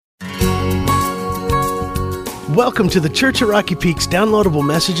Welcome to the Church at Rocky Peak's downloadable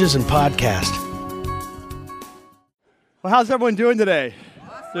messages and podcast. Well, how's everyone doing today?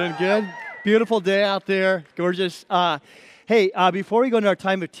 Doing good? Beautiful day out there. Gorgeous. Before we go into our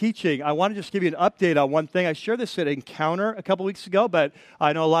time of teaching, I want to just give you an update on one thing. I shared this at Encounter a couple weeks ago, but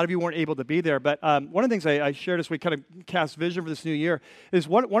I know a lot of you weren't able to be there. But one of the things I shared as we kind of cast vision for this new year is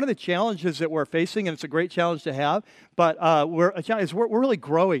one of the challenges that we're facing, and it's a great challenge to have, but we're really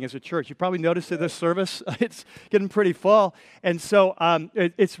growing as a church. You probably noticed at this service, it's getting pretty full. And so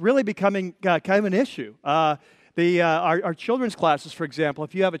it's really becoming kind of an issue. Our children's classes, for example,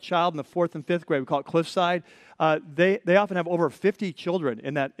 if you have a child in the 4th and 5th grade, we call it Cliffside, they often have over 50 children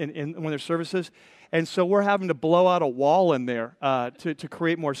in one of their services. And so we're having to blow out a wall in there to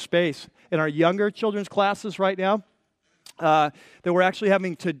create more space. In our younger children's classes right now, that we're actually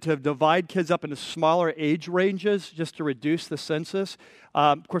having to divide kids up into smaller age ranges just to reduce the census.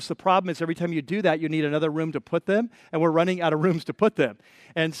 Of course, the problem is every time you do that, you need another room to put them, and we're running out of rooms to put them.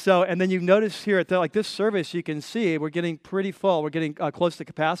 And then you notice here at this service, you can see we're getting pretty full. We're getting close to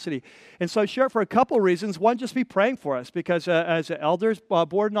capacity. And so I share it for a couple reasons. One, just be praying for us, because as an elders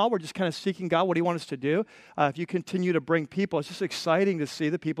board and all, we're just kind of seeking God, what do you want us to do? If you continue to bring people, it's just exciting to see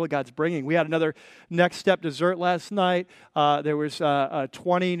the people that God's bringing. We had another Next Step dessert last night. There was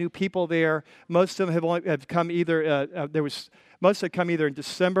 20 new people there. Most of them have come either, most had come either in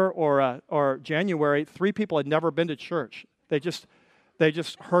December or January. 3 people had never been to church. They just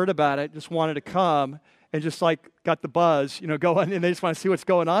heard about it, just wanted to come, and just got the buzz, going, and they just want to see what's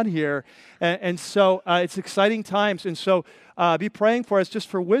going on here. And so it's exciting times. And so be praying for us just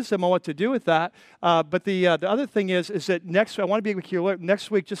for wisdom on what to do with that. But the other thing is that next week, I want to be with you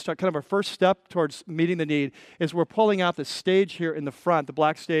next week, just kind of our first step towards meeting the need is we're pulling out the stage here in the front, the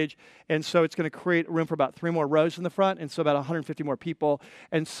black stage. And so it's going to create room for about 3 more rows in the front, and so about 150 more people.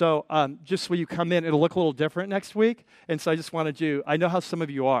 And so just when you come in, it'll look a little different next week. And so I just wanted you, I know how some of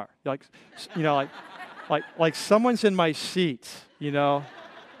you are, like someone's in my seat,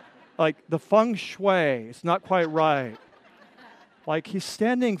 like the feng shui, it's not quite right. Like he's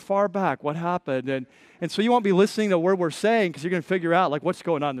standing far back, what happened? And so you won't be listening to what we're saying because you're going to figure out what's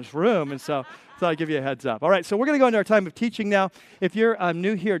going on in this room. And so I thought I'd give you a heads up. All right, so we're going to go into our time of teaching now. If you're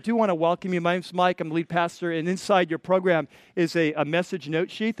new here, I do want to welcome you. My name's Mike. I'm the lead pastor. And inside your program is a message note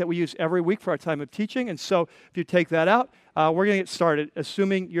sheet that we use every week for our time of teaching. And so if you take that out, we're going to get started,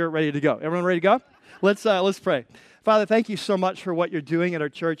 assuming you're ready to go. Everyone ready to go? Let's pray. Father, thank you so much for what you're doing at our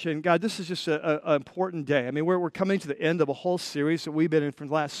church. And God, this is just an important day. I mean, we're coming to the end of a whole series that we've been in from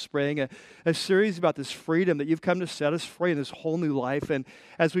last spring, a series about this freedom that you've come to set us free in this whole new life. And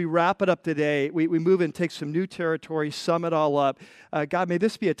as we wrap it up today, we move and take some new territory, sum it all up. God, may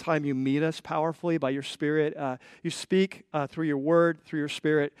this be a time you meet us powerfully by your Spirit. You speak through your word, through your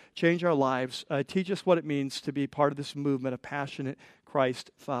Spirit, change our lives. Teach us what it means to be part of this movement of passionate Christ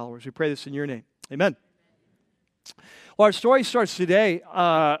followers. We pray this in your name. Amen. Well, our story starts today.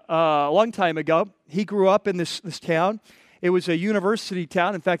 A long time ago, he grew up in this town. It was a university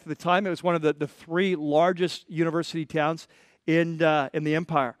town. In fact, at the time, it was one of the 3 largest university towns in the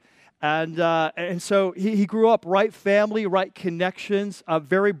empire. And so he grew up right family, right connections,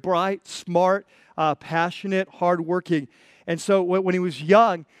 very bright, smart, passionate, hardworking. And so when he was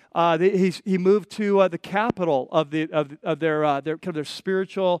young, he moved to the capital of their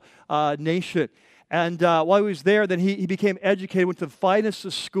spiritual nation. And while he was there, then he became educated, went to the finest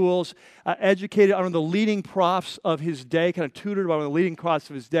of schools, educated under the leading profs of his day, kind of tutored by one of the leading profs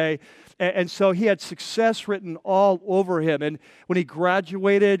of his day. And so he had success written all over him. And when he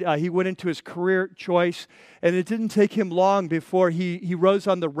graduated, he went into his career choice. And it didn't take him long before he rose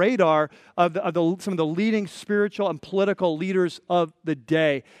on the radar of some of the leading spiritual and political leaders of the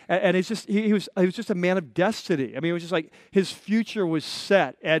day. And he was just a man of destiny. I mean, it was just like his future was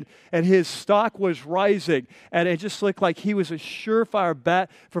set, and his stock was rising, and it just looked like he was a surefire bet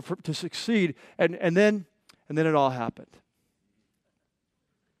to succeed. And then it all happened.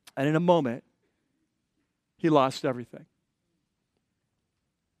 And in a moment, he lost everything.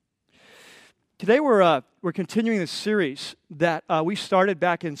 Today we're continuing this series that we started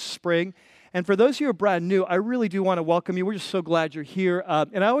back in spring. And for those of you who are brand new, I really do want to welcome you. We're just so glad you're here.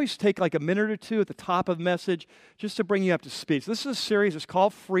 And I always take a minute or two at the top of the message just to bring you up to speed. So this is a series. It's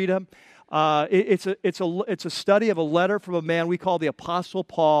called Freedom. It's a study of a letter from a man we call the Apostle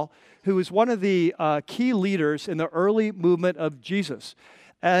Paul, who was one of the key leaders in the early movement of Jesus.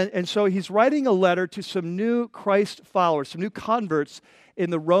 And so he's writing a letter to some new Christ followers, some new converts, in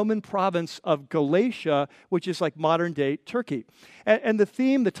the Roman province of Galatia, which is like modern-day Turkey. And the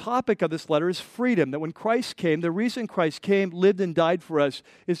theme, the topic of this letter is freedom, that when Christ came, the reason Christ came, lived and died for us,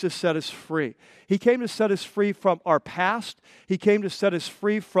 is to set us free. He came to set us free from our past. He came to set us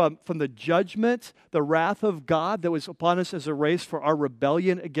free from the judgment, the wrath of God that was upon us as a race for our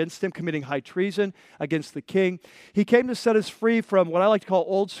rebellion against Him, committing high treason against the King. He came to set us free from what I like to call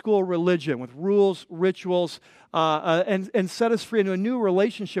old school religion with rules, rituals, and set us free into a new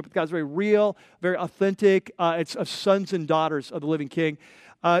relationship with God. It's very real, very authentic. It's of sons and daughters of the living King.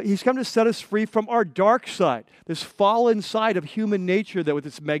 He's come to set us free from our dark side, this fallen side of human nature that with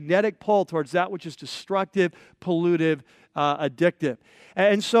its magnetic pull towards that which is destructive, pollutive, addictive.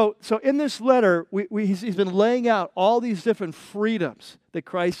 And so in this letter, he's been laying out all these different freedoms that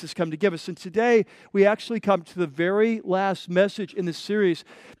Christ has come to give us. And today, we actually come to the very last message in this series.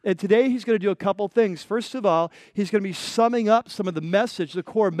 And today, he's going to do a couple things. First of all, he's going to be summing up some of the message, the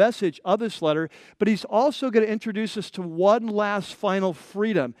core message of this letter. But he's also going to introduce us to one last final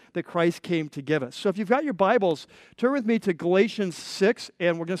freedom that Christ came to give us. So if you've got your Bibles, turn with me to Galatians 6,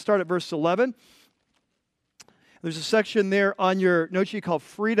 and we're going to start at verse 11. There's a section there on your note sheet called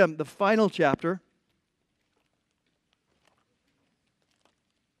Freedom, the final chapter.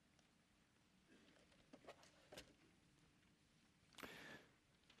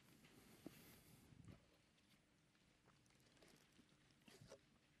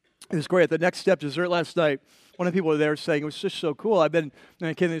 It was great. At the Next Step dessert last night, one of the people were there saying, it was just so cool. When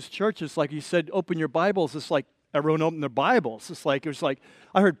I came to this church, it's like you said, open your Bibles. It's like everyone opened their Bibles. It was like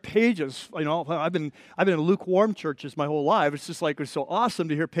I heard pages. I've been in lukewarm churches my whole life. It's just like it was so awesome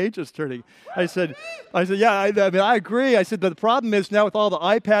to hear pages turning. I said, yeah. I agree. I said, but the problem is now with all the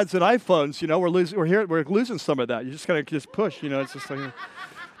iPads and iPhones, we're losing some of that. You just gotta push. It's just like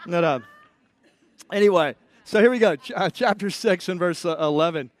Anyway, so here we go. Chapter 6 and verse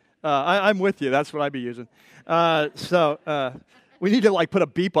 11. I'm with you. That's what I'd be using. We need to put a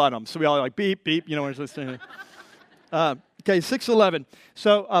beep on them. So we all beep, beep, when it's listening. Okay, 6:11.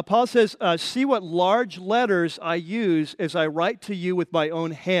 So Paul says, see what large letters I use as I write to you with my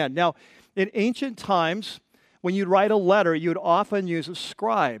own hand. Now, in ancient times, when you'd write a letter, you would often use a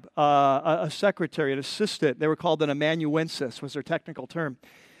scribe, a secretary, an assistant. They were called an amanuensis, was their technical term.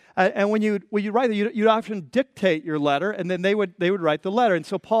 And when you write, you'd often dictate your letter, and then they would write the letter. And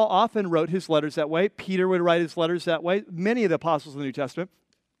so Paul often wrote his letters that way. Peter would write his letters that way. Many of the apostles in the New Testament.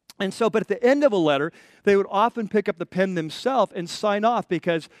 And so, but at the end of a letter, they would often pick up the pen themselves and sign off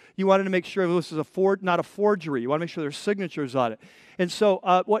because you wanted to make sure this is not a forgery. You want to make sure there's signatures on it. And so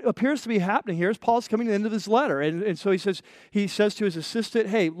what appears to be happening here is Paul's coming to the end of his letter. And so he says to his assistant,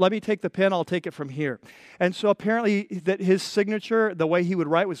 hey, let me take the pen. I'll take it from here. And so apparently that his signature, the way he would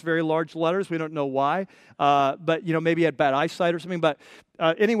write was very large letters. We don't know why. But, maybe he had bad eyesight or something. But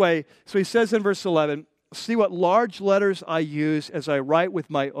anyway, so he says in verse 11, see what large letters I use as I write with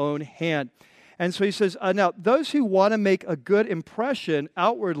my own hand. And so he says, now, those who want to make a good impression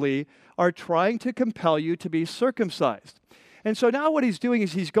outwardly are trying to compel you to be circumcised. And so now what he's doing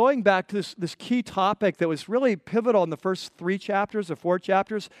is he's going back to this key topic that was really pivotal in the first 3 chapters or 4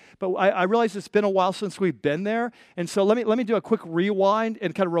 chapters. But I realize it's been a while since we've been there. And so let me do a quick rewind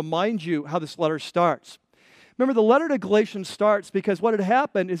and kind of remind you how this letter starts. Remember, the letter to Galatians starts because what had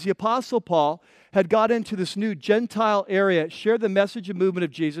happened is the Apostle Paul had got into this new Gentile area, shared the message and movement of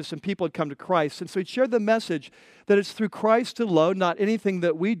Jesus, and people had come to Christ. And so he shared the message that it's through Christ alone, not anything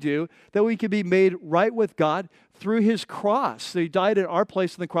that we do, that we can be made right with God through his cross. So he died in our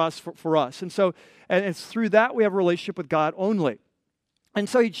place on the cross for us. And it's through that we have a relationship with God only. And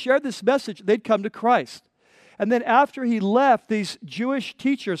so he'd shared this message, they'd come to Christ. And then after he left, these Jewish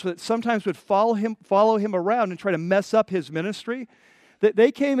teachers that sometimes would follow him around and try to mess up his ministry, that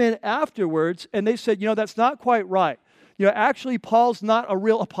they came in afterwards and they said, that's not quite right. Actually, Paul's not a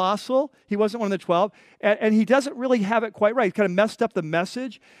real apostle. He wasn't one of the 12. And he doesn't really have it quite right. He kind of messed up the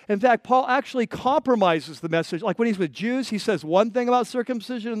message. In fact, Paul actually compromises the message. Like when he's with Jews, he says one thing about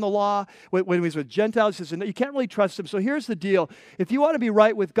circumcision in the law. When he's with Gentiles, he says, no, you can't really trust him. So here's the deal. If you want to be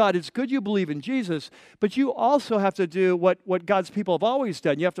right with God, it's good you believe in Jesus, but you also have to do what God's people have always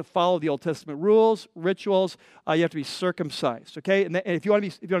done. You have to follow the Old Testament rules, rituals. You have to be circumcised, okay? And if you want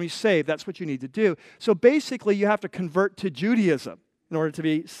to be saved, that's what you need to do. So basically, you have to convert to Judaism in order to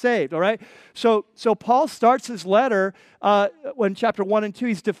be saved, all right? So Paul starts his letter when chapter 1 and 2,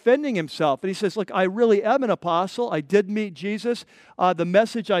 he's defending himself. And he says, look, I really am an apostle. I did meet Jesus. The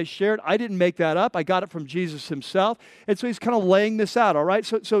message I shared, I didn't make that up. I got it from Jesus himself. And so he's kind of laying this out, all right?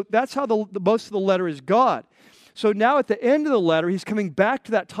 So that's how the most of the letter is gone. So now at the end of the letter, he's coming back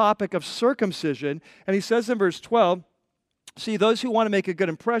to that topic of circumcision. And he says in verse 12, See, those who want to make a good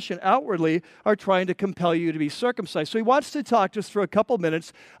impression outwardly are trying to compel you to be circumcised. So he wants to talk just for a couple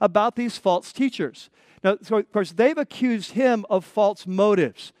minutes about these false teachers. Now, so of course, they've accused him of false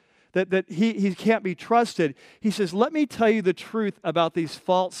motives, that he can't be trusted. He says, let me tell you the truth about these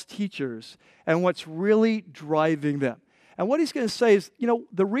false teachers and what's really driving them. And what he's going to say is,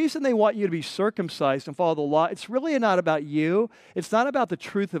 the reason they want you to be circumcised and follow the law, it's really not about you. It's not about the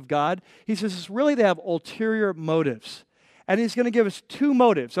truth of God. He says, it's really they have ulterior motives. And he's going to give us two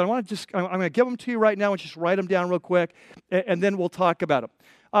motives. And I'm going to give them to you right now and just write them down real quick, and then we'll talk about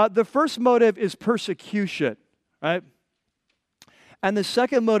them. The first motive is persecution, right? And the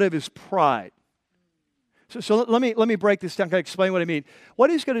second motive is pride. So let me break this down, kind of explain what I mean.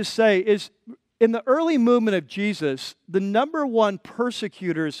 What he's going to say is, in the early movement of Jesus, the number one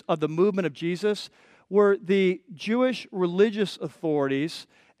persecutors of the movement of Jesus were the Jewish religious authorities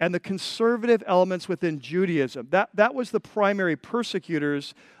and the conservative elements within Judaism. That was the primary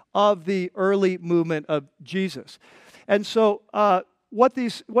persecutors of the early movement of Jesus. And so what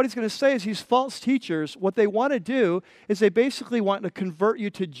he's going to say is these false teachers, what they want to do is they basically want to convert you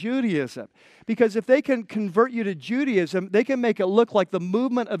to Judaism. Because if they can convert you to Judaism, they can make it look like the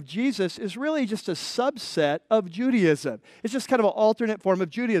movement of Jesus is really just a subset of Judaism. It's just kind of an alternate form of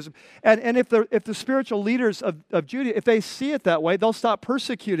Judaism. And if the spiritual leaders of Judaism, if they see it that way, they'll stop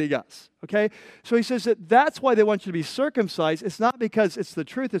persecuting us. Okay? So he says that's why they want you to be circumcised. It's not because it's the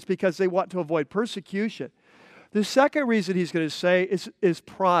truth, it's because they want to avoid persecution. The second reason he's going to say is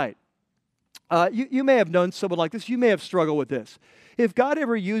pride. You may have known someone like this. You may have struggled with this. If God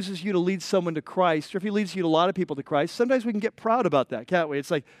ever uses you to lead someone to Christ, or if he leads you to a lot of people to Christ, sometimes we can get proud about that, can't we?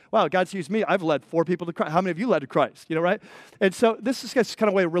 It's like, wow, God's used me. I've led 4 people to Christ. How many of you led to Christ? Right? And so this is kind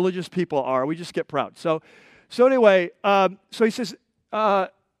of the way religious people are. We just get proud. So anyway, so he says,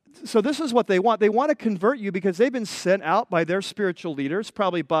 so this is what they want. They want to convert you because they've been sent out by their spiritual leaders,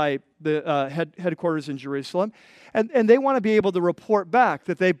 probably by the headquarters in Jerusalem, and they want to be able to report back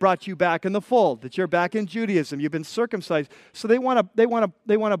that they brought you back in the fold, that you're back in Judaism, you've been circumcised. So they want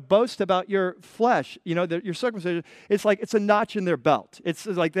to boast about your flesh, that your circumcision. It's like it's a notch in their belt. It's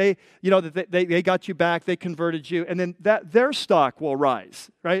like they got you back, they converted you, and then their stock will rise,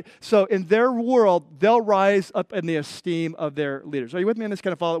 right? So in their world, they'll rise up in the esteem of their leaders. Are you with me on this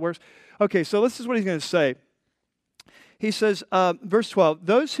kind of follow that works? Okay, so this is what he's going to say. He says, verse 12,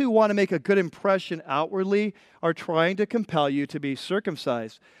 those who want to make a good impression outwardly are trying to compel you to be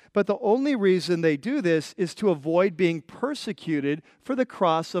circumcised. But the only reason they do this is to avoid being persecuted for the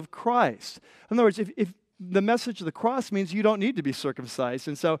cross of Christ. In other words, if the message of the cross means you don't need to be circumcised.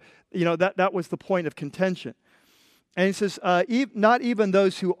 And so, that was the point of contention. And he says, not even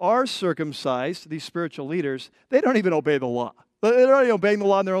those who are circumcised, these spiritual leaders, they don't even obey the law. They're already obeying the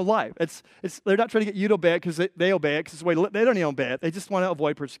law in their own life. They're not trying to get you to obey it because they obey it, because they don't even obey it. They just want to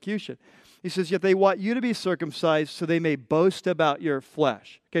avoid persecution. He says, yet they want you to be circumcised so they may boast about your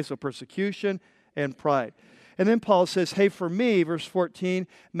flesh. Okay, so persecution and pride. And then Paul says, hey, for me, verse 14,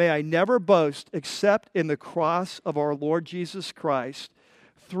 may I never boast except in the cross of our Lord Jesus Christ,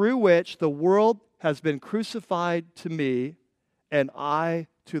 through which the world has been crucified to me and I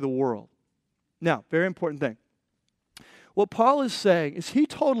to the world. Now, very important thing. What Paul is saying is he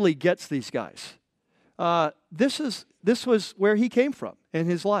totally gets these guys. This was where he came from in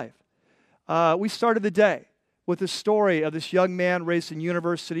his life. We started the day with the story of this young man raised in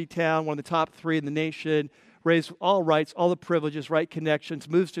university town, one of the top 3 in the nation, raised with all rights, all the privileges, right connections,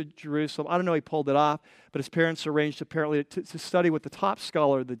 moves to Jerusalem. I don't know how he pulled it off, but his parents arranged apparently to study with the top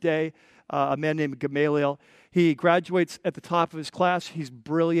scholar of the day, a man named Gamaliel. He graduates at the top of his class. He's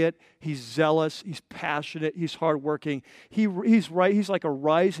brilliant. He's zealous. He's passionate. He's hardworking. He's like a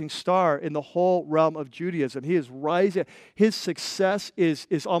rising star in the whole realm of Judaism. He is rising. His success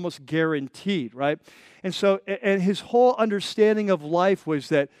is almost guaranteed, right? And so, and his whole understanding of life was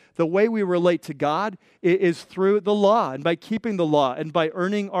that the way we relate to God is through the law and by keeping the law and by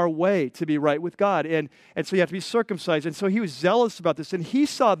earning our way to be right with God. And so you have to be circumcised. And so he was zealous about this. And he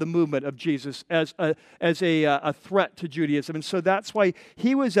saw the movement of Jesus as a threat to Judaism. And so that's why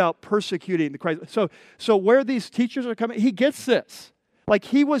he was out persecuting the Christ. So where these teachers are coming, he gets this. Like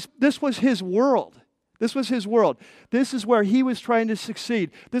this was his world. This was his world. This is where he was trying to succeed.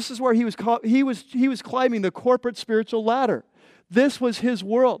 This is where he was climbing the corporate spiritual ladder. This was his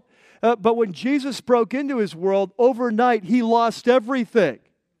world. But when Jesus broke into his world, overnight he lost everything.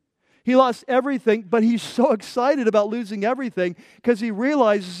 He lost everything, but he's so excited about losing everything because he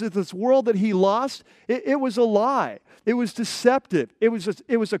realizes that this world that he lost, it was a lie. It was deceptive. It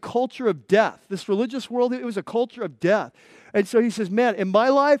was a culture of death. This religious world, it was a culture of death. And so he says, man, in my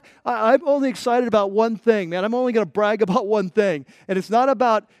life, I'm only excited about one thing, man. I'm only going to brag about one thing. And it's not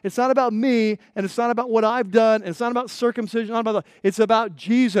about me, and it's not about what I've done, and it's not about circumcision, it's about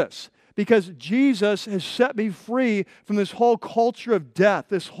Jesus. Because Jesus has set me free from this whole culture of death,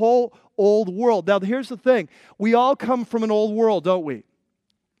 this whole old world. Now, here's the thing. We all come from an old world, don't we?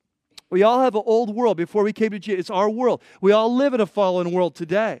 We all have an old world before we came to Jesus. It's our world. We all live in a fallen world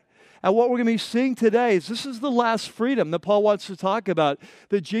today. And what we're going to be seeing today is this is the last freedom that Paul wants to talk about,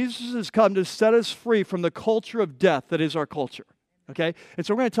 that Jesus has come to set us free from the culture of death that is our culture. Okay? And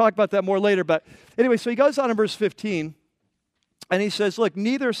so we're going to talk about that more later. But anyway, so he goes on in verse 15. And he says, look,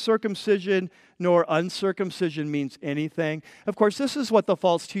 neither circumcision nor uncircumcision means anything. Of course, this is what the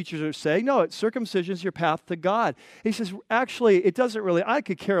false teachers are saying. No, circumcision is your path to God. He says, actually, it doesn't really, I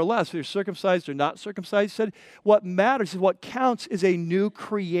could care less if you're circumcised or not circumcised. He said, what matters is what counts is a new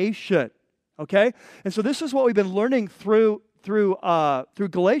creation. Okay? And so this is what we've been learning through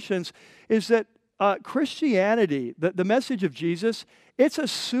Galatians, is that Christianity, the message of Jesus, it's a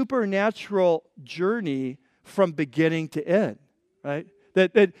supernatural journey from beginning to end. Right?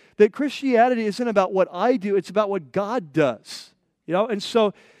 That Christianity isn't about what I do, it's about what God does. You know, and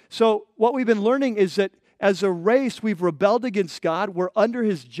so what we've been learning is that as a race, we've rebelled against God. We're under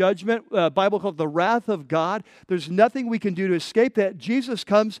his judgment. Bible called the wrath of God. There's nothing we can do to escape that. Jesus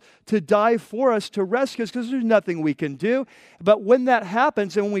comes to die for us, to rescue us, because there's nothing we can do. But when that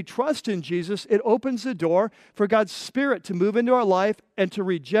happens, and when we trust in Jesus, it opens the door for God's Spirit to move into our life and to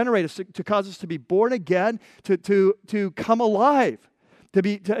regenerate us, to cause us to be born again, to come alive.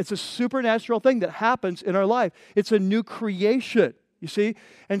 It's a supernatural thing that happens in our life. It's a new creation. You see?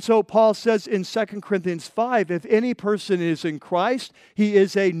 And so Paul says in 2 Corinthians 5, if any person is in Christ, he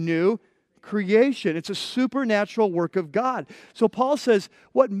is a new creation. It's a supernatural work of God. So Paul says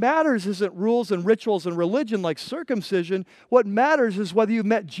what matters isn't rules and rituals and religion like circumcision. What matters is whether you've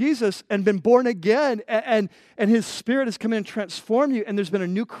met Jesus and been born again and his Spirit has come in and transformed you and there's been a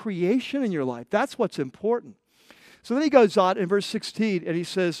new creation in your life. That's what's important. So then he goes on in verse 16 and he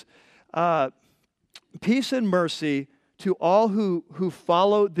says, peace and mercy to all who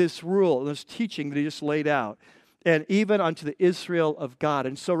follow this rule, this teaching that he just laid out, and even unto the Israel of God.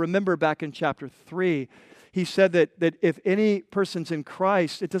 And so remember back in chapter 3, he said that if any person's in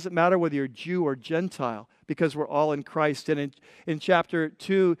Christ, it doesn't matter whether you're Jew or Gentile, because we're all in Christ. And in chapter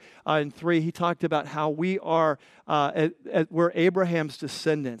 2 and 3, he talked about how we are, we're Abraham's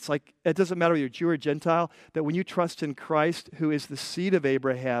descendants. Like, it doesn't matter whether you're Jew or Gentile, that when you trust in Christ, who is the seed of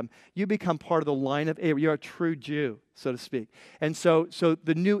Abraham, you become part of the line of Abraham. You're a true Jew, so to speak. And so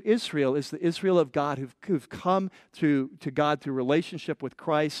the new Israel is the Israel of God who've come to God through relationship with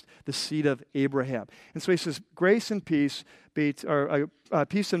Christ, the seed of Abraham. And so he says, grace and peace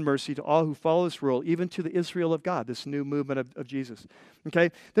peace and mercy to all who follow this rule, even to the Israel of God, this new movement of Jesus. Okay?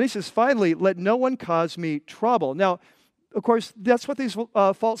 Then he says, finally, let no one cause me trouble. Now, of course, that's what these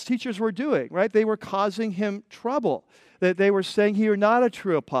false teachers were doing, right? They were causing him trouble. That they were saying, you're not a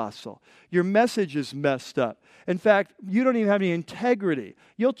true apostle. Your message is messed up. In fact, you don't even have any integrity.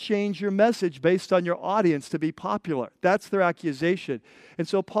 You'll change your message based on your audience to be popular. That's their accusation. And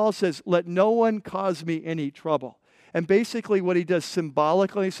so Paul says, let no one cause me any trouble. And basically what he does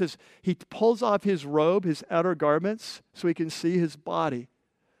symbolically, he says, he pulls off his robe, his outer garments, so he can see his body.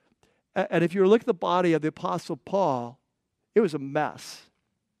 And if you look at the body of the Apostle Paul, it was a mess.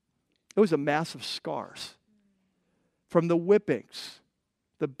 It was a mass of scars. From the whippings,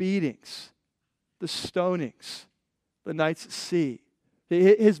 the beatings, the stonings, the nights at sea.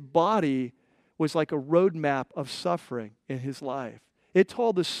 His body was like a roadmap of suffering in his life. It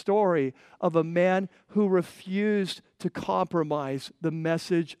told the story of a man who refused to compromise the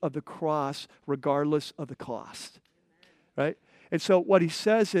message of the cross regardless of the cost. Right? And so what he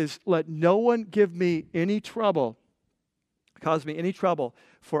says is, let no one give me any trouble, cause me any trouble,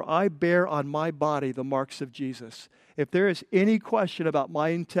 for I bear on my body the marks of Jesus. If there is any question about my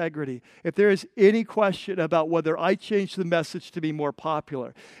integrity, if there is any question about whether I change the message to be more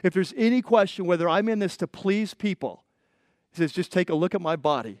popular, if there's any question whether I'm in this to please people, he says, just take a look at my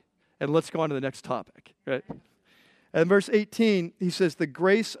body and let's go on to the next topic, right? And verse 18, he says, the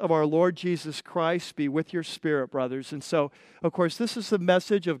grace of our Lord Jesus Christ be with your spirit, brothers. And so, of course, this is the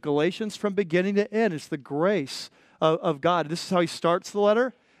message of Galatians from beginning to end. It's the grace of God. This is how he starts the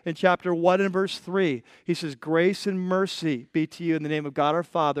letter, in chapter 1 and verse 3. He says, grace and mercy be to you in the name of God our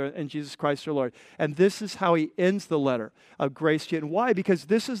Father and Jesus Christ our Lord. And this is how he ends the letter of grace to you. And why? Because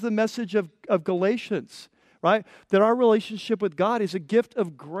this is the message of Galatians, right? That our relationship with God is a gift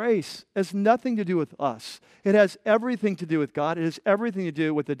of grace. It has nothing to do with us. It has everything to do with God. It has everything to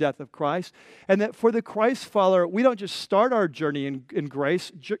do with the death of Christ. And that for the Christ follower, we don't just start our journey in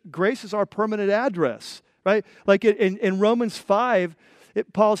grace. Grace is our permanent address, right? Like in Romans 5,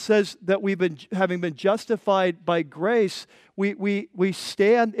 Paul says that having been justified by grace, we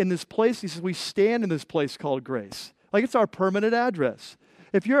stand in this place. He says we stand in this place called grace. Like it's our permanent address.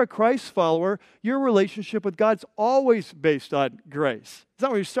 If you're a Christ follower, your relationship with God's always based on grace. It's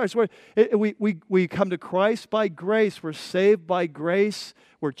not where you start. We come to Christ by grace. We're saved by grace.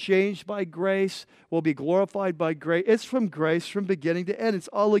 We're changed by grace. We'll be glorified by grace. It's from grace from beginning to end. It's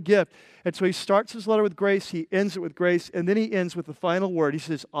all a gift. And so he starts his letter with grace. He ends it with grace. And then he ends with the final word. He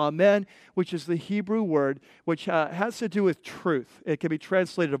says, Amen, which is the Hebrew word, which has to do with truth. It can be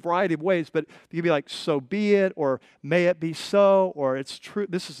translated a variety of ways, but it can be like, so be it, or may it be so, or it's true.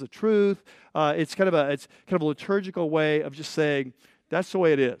 This is the truth. It's kind of a liturgical way of just saying, that's the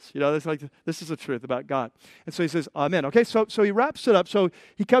way it is. It's like, this is the truth about God. And so he says, Amen. Okay, so he wraps it up. So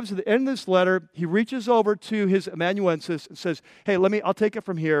he comes to the end of this letter. He reaches over to his amanuensis and says, hey, I'll take it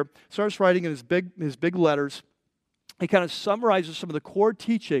from here. Starts writing in his big letters. He kind of summarizes some of the core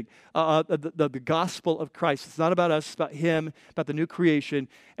teaching of the gospel of Christ. It's not about us, it's about him, about the new creation.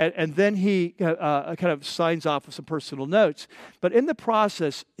 And then he kind of signs off with some personal notes. But in the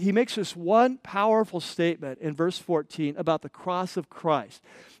process, he makes this one powerful statement in verse 14 about the cross of Christ.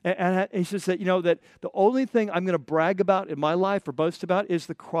 And he says that, that the only thing I'm going to brag about in my life or boast about is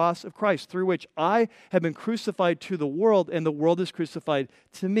the cross of Christ, through which I have been crucified to the world and the world is crucified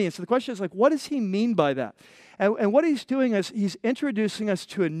to me. And so the question is, what does he mean by that? And what he's doing is he's introducing us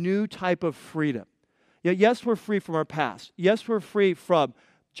to a new type of freedom. Yes, we're free from our past. Yes, we're free from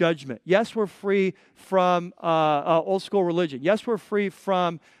judgment. Yes, we're free from old school religion. Yes, we're free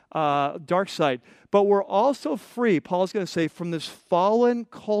from dark side. But we're also free, Paul's going to say, from this fallen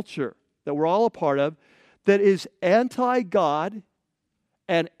culture that we're all a part of that is anti-God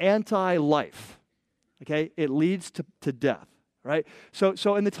and anti-life. Okay? It leads to death. Right?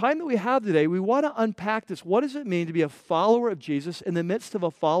 So in the time that we have today, we want to unpack this. What does it mean to be a follower of Jesus in the midst of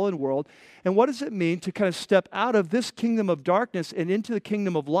a fallen world? And what does it mean to kind of step out of this kingdom of darkness and into the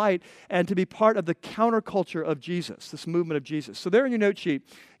kingdom of light and to be part of the counterculture of Jesus, this movement of Jesus? So there in your note sheet,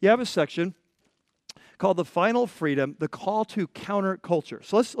 you have a section called The Final Freedom, the Call to Counterculture.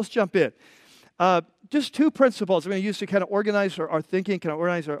 So let's jump in. Just two principles I'm going to use to kind of organize our thinking, kind of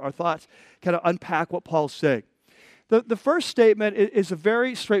organize our thoughts, kind of unpack what Paul's saying. The first statement is a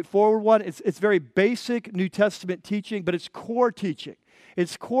very straightforward one. It's very basic New Testament teaching, but it's core teaching.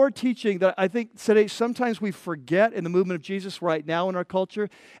 It's core teaching that I think today sometimes we forget in the movement of Jesus right now in our culture.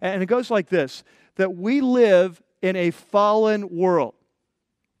 And it goes like this, that we live in a fallen world.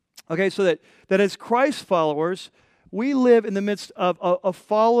 Okay, so that as Christ followers, we live in the midst of a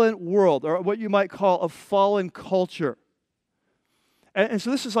fallen world, or what you might call a fallen culture. And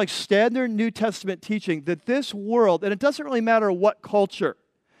so this is like standard New Testament teaching that this world, and it doesn't really matter what culture.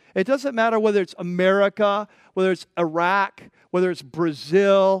 It doesn't matter whether it's America, whether it's Iraq, whether it's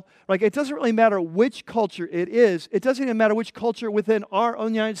Brazil. Like, it doesn't really matter which culture it is. It doesn't even matter which culture within our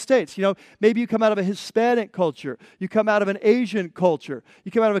own United States. Maybe you come out of a Hispanic culture. You come out of an Asian culture.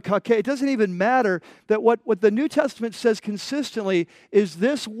 You come out of a Caucasian. It doesn't even matter that what the New Testament says consistently is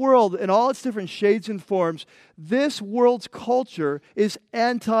this world in all its different shades and forms, this world's culture is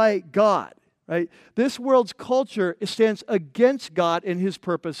anti-God. Right? This world's culture stands against God and his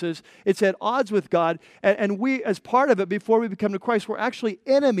purposes. It's at odds with God. And we, as part of it, before we become to Christ, we're actually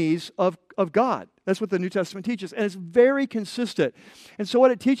enemies of God. That's what the New Testament teaches. And it's very consistent. And so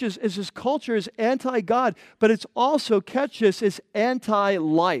what it teaches is this culture is anti-God, but it's also, catch this, is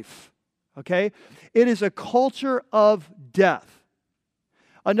anti-life. Okay? It is a culture of death.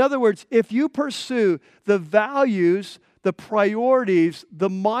 In other words, if you pursue the values, the priorities, the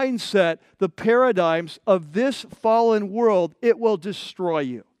mindset, the paradigms of this fallen world, it will destroy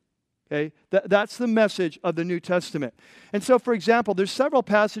you. Okay? That's the message of the New Testament. And so, for example, there's several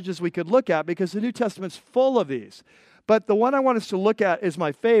passages we could look at because the New Testament's full of these. But the one I want us to look at is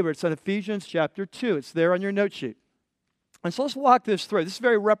my favorite. It's on Ephesians chapter 2. It's there on your note sheet. And so let's walk this through. This is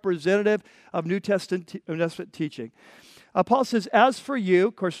very representative of New Testament teaching. Paul says, as for you,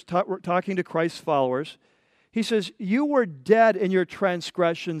 of course, we're talking to Christ's followers, he says, you were dead in your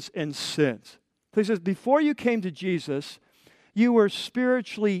transgressions and sins. So he says, before you came to Jesus, you were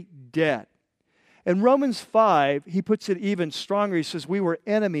spiritually dead. In Romans 5, he puts it even stronger. He says, we were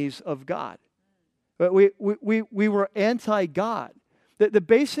enemies of God. But we were anti-God. That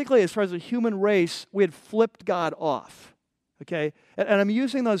basically, as far as the human race, we had flipped God off. Okay? And I'm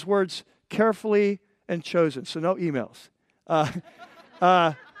using those words carefully and chosen, so no emails.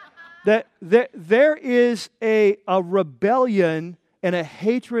 That there is a rebellion and a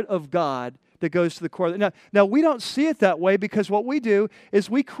hatred of God that goes to the core. Now, we don't see it that way because what we do is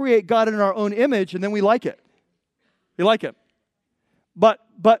we create God in our own image and then we like it. We like it. But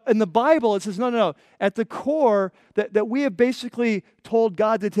in the Bible, it says, no. At the core, that we have basically told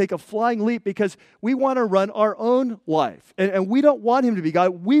God to take a flying leap because we want to run our own life. And we don't want him to be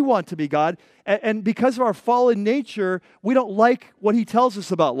God. We want to be God. And because of our fallen nature, we don't like what he tells us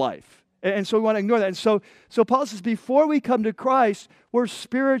about life. And so we want to ignore that. And so Paul says, before we come to Christ, we're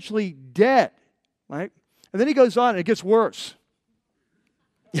spiritually dead. Right? And then he goes on, and it gets worse.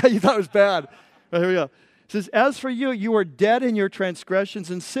 Yeah, you thought it was bad. Right, here we go. It says, as for you, you were dead in your transgressions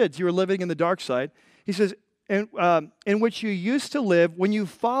and sins. You were living in the dark side. He says, in which you used to live when you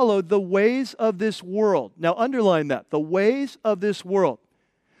followed the ways of this world. Now, underline that, the ways of this world.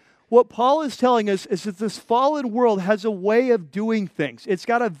 What Paul is telling us is that this fallen world has a way of doing things. It's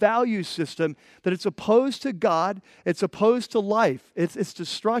got a value system that it's opposed to God. It's opposed to life. It's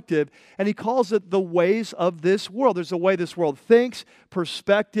destructive. And he calls it the ways of this world. There's a way this world thinks,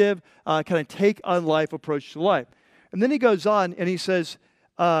 perspective, kind of take on life, approach to life. And then he goes on and he says,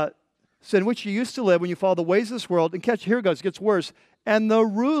 so in which you used to live when you follow the ways of this world. And catch, here it goes, it gets worse. And the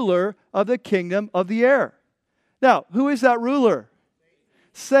ruler of the kingdom of the air. Now, who is that ruler?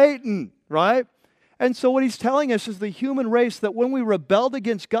 Satan, right? And so what he's telling us is the human race, that when we rebelled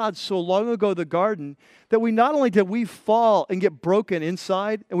against God so long ago in the garden, that we not only did we fall and get broken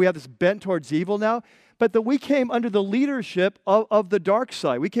inside, and we have this bent towards evil now, but that we came under the leadership of the dark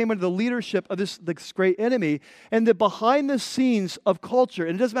side. We came under the leadership of this great enemy, and that behind the scenes of culture,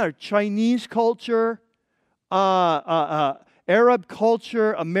 and it doesn't matter, Chinese culture, Arab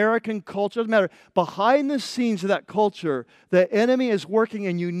culture, American culture, doesn't matter. Behind the scenes of that culture, the enemy is working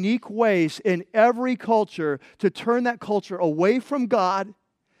in unique ways in every culture to turn that culture away from God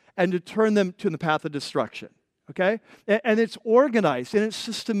and to turn them to the path of destruction. Okay? And it's organized and it's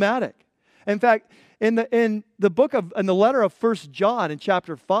systematic. In fact, in the letter of 1 John in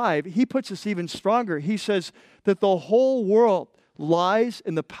chapter 5, he puts this even stronger. He says that the whole world lies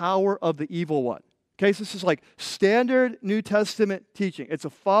in the power of the evil one. Okay, so this is like standard New Testament teaching. It's a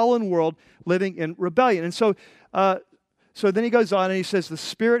fallen world living in rebellion. And so then he goes on and he says, the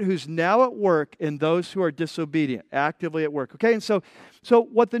Spirit who's now at work in those who are disobedient, actively at work. Okay, and so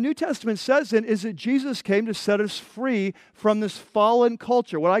what the New Testament says then is that Jesus came to set us free from this fallen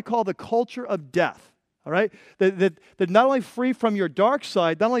culture, what I call the culture of death. All right? That not only free from your dark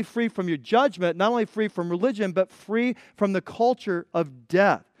side, not only free from your judgment, not only free from religion, but free from the culture of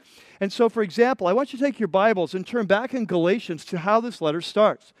death. And so, for example, I want you to take your Bibles and turn back in Galatians to how this letter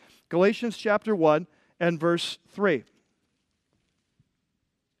starts. Galatians chapter 1 and verse 3. It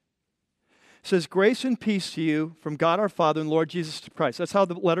says, grace and peace to you from God our Father and Lord Jesus Christ. That's how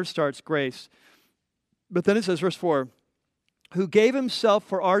the letter starts, grace. But then it says, verse 4, who gave himself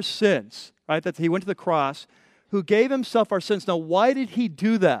for our sins, right? That he went to the cross, who gave himself our sins. Now, why did he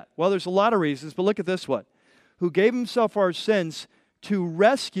do that? Well, there's a lot of reasons, but look at this one. Who gave himself for our sins to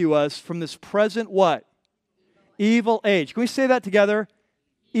rescue us from this present what? Evil age. Can we say that together?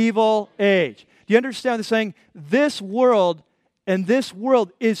 Evil age. Do you understand the saying? This world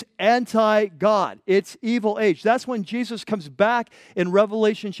is anti-God. It's evil age. That's when Jesus comes back in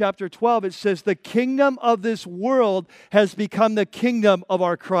Revelation chapter 12. It says, the kingdom of this world has become the kingdom of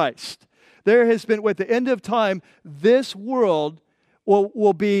our Christ. There has been, with the end of time, this world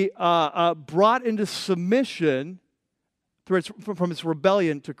will be brought into submission from its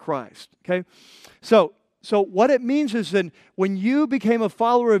rebellion to Christ. Okay? So what it means is that when you became a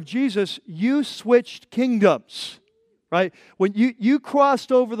follower of Jesus, you switched kingdoms. Right? When you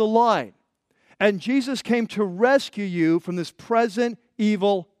crossed over the line, and Jesus came to rescue you from this present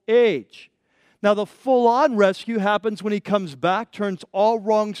evil age. Now, the full-on rescue happens when he comes back, turns all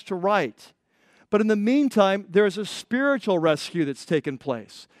wrongs to right. But in the meantime, there is a spiritual rescue that's taken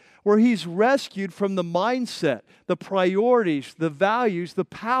place, where he's rescued from the mindset, the priorities, the values, the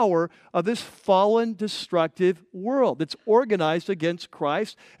power of this fallen, destructive world that's organized against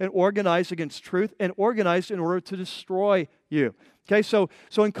Christ and organized against truth and organized in order to destroy you. Okay, so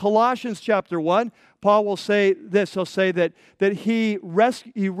in Colossians chapter 1, Paul will say this. He'll say that he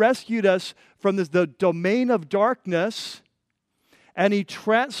rescued us from the domain of darkness, and he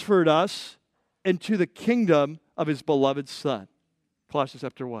transferred us into the kingdom of his beloved Son. Colossians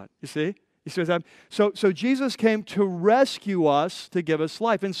chapter 1. You see? You see what I'm saying? So Jesus came to rescue us, to give us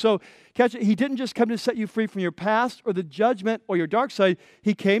life. And so, catch it, he didn't just come to set you free from your past or the judgment or your dark side.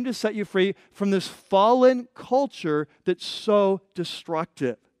 He came to set you free from this fallen culture that's so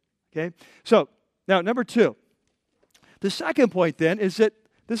destructive. Okay? So, now, number two. The second point then is that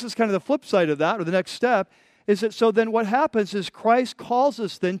this is kind of the flip side of that, or the next step, is that so then what happens is Christ calls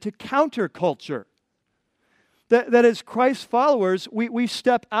us then to counterculture. That as Christ's followers, we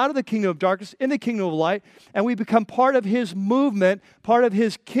step out of the kingdom of darkness in the kingdom of light, and we become part of his movement, part of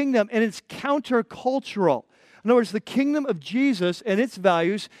his kingdom, and it's countercultural. In other words, the kingdom of Jesus and its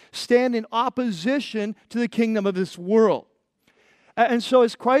values stand in opposition to the kingdom of this world. And so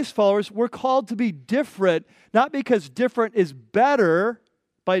as Christ followers, we're called to be different, not because different is better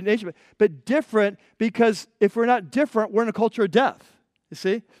by nature, but different because if we're not different, we're in a culture of death, you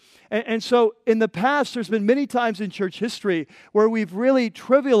see? And so in the past, there's been many times in church history where we've really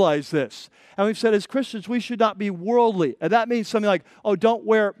trivialized this. And we've said as Christians, we should not be worldly. And that means something like, oh, don't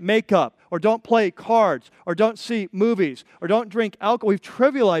wear makeup, or don't play cards, or don't see movies, or don't drink alcohol. We've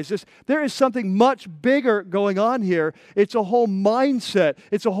trivialized this. There is something much bigger going on here. It's a whole mindset.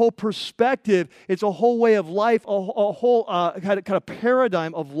 It's a whole perspective. It's a whole way of life, a whole kind of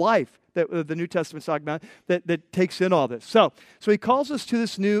paradigm of life that the New Testament's talking about that takes in all this. So he calls us to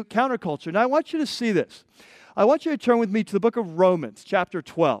this new counterculture. Now, I want you to see this. I want you to turn with me to the book of Romans, chapter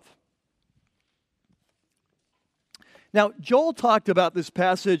 12. Now, Joel talked about this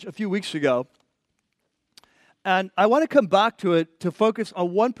passage a few weeks ago, and I want to come back to it to focus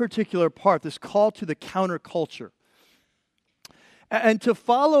on one particular part, this call to the counterculture. And to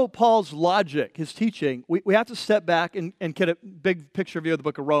follow Paul's logic, his teaching, we have to step back and get a big picture view of the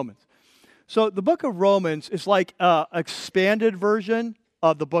book of Romans. So the book of Romans is like an expanded version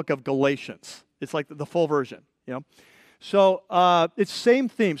of the book of Galatians. It's like the full version, you know. So it's same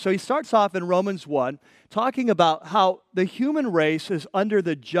theme. So he starts off in Romans 1 talking about how the human race is under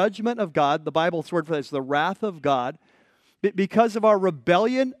the judgment of God. The Bible's word for that is the wrath of God because of our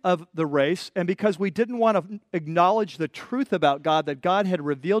rebellion of the race and because we didn't want to acknowledge the truth about God that God had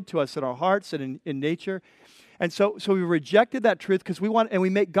revealed to us in our hearts and in nature. And so we rejected that truth because we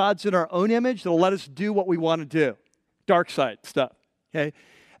make gods in our own image that'll let us do what we want to do. Dark side stuff, okay?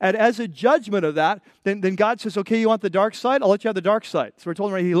 And as a judgment of that, then God says, okay, you want the dark side? I'll let you have the dark side. So we're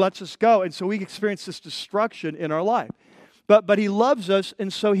told right, he lets us go. And so we experience this destruction in our life. But he loves us,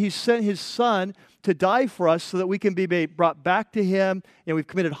 and so he sent his son to die for us so that we can be brought back to him. And we've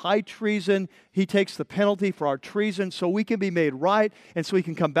committed high treason. He takes the penalty for our treason so we can be made right, and so we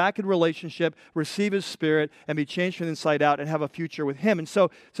can come back in relationship, receive his spirit, and be changed from the inside out and have a future with him. And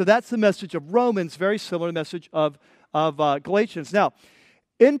so that's the message of Romans, very similar to the message of Galatians. Now,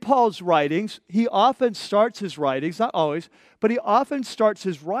 in Paul's writings, he often starts his writings, not always, but he often starts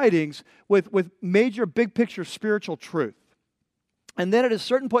his writings with major big picture spiritual truth. And then at a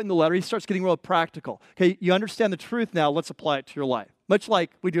certain point in the letter, he starts getting real practical. Okay, you understand the truth now, let's apply it to your life. Much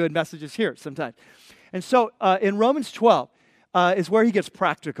like we do in messages here sometimes. And so in Romans 12 is where he gets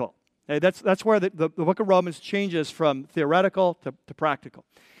practical. Okay, that's where the book of Romans changes from theoretical to practical.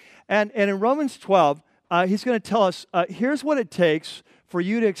 And in Romans 12, he's going to tell us, here's what it takes for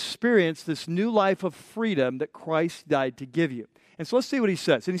you to experience this new life of freedom that Christ died to give you. And so let's see what he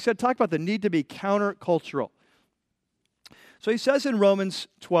says. And he said, talk about the need to be countercultural. So he says in Romans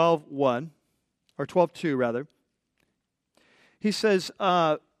 12:1, or 12:2 rather, he says,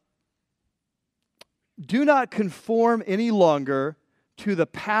 do not conform any longer to the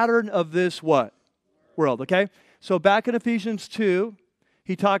pattern of this what? World, okay? So back in Ephesians 2,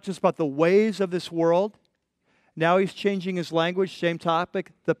 he talked to us about the ways of this world. Now he's changing his language, same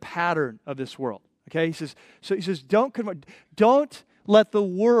topic, the pattern of this world. Okay, he says, don't let the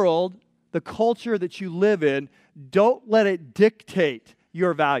world, the culture that you live in, don't let it dictate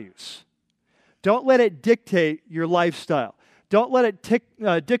your values. Don't let it dictate your lifestyle. Don't let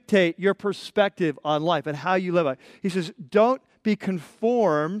it dictate your perspective on life and how you live. He says, don't be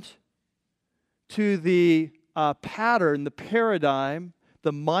conformed to the pattern, the paradigm,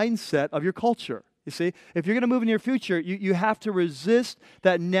 the mindset of your culture. You see, if you're going to move in your future, you have to resist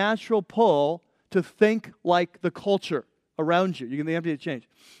that natural pull to think like the culture around you. You're going to have to change.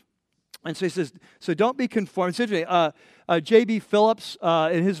 And so he says, so don't be conformed. It's interesting. J.B. Phillips,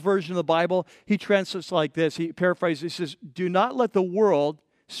 in his version of the Bible, he translates like this. He paraphrases, he says, do not let the world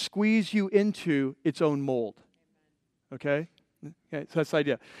squeeze you into its own mold. Okay? Okay, so that's the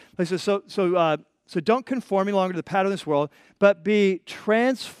idea. He says, so don't conform any longer to the pattern of this world, but be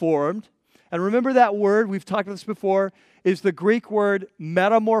transformed. And remember that word, we've talked about this before, is the Greek word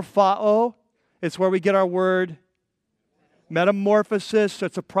metamorphao. It's where we get our word Metamorphosis, so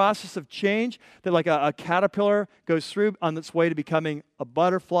it's a process of change that like a caterpillar goes through on its way to becoming a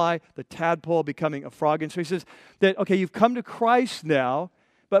butterfly, the tadpole becoming a frog. And so he says that, okay, you've come to Christ now,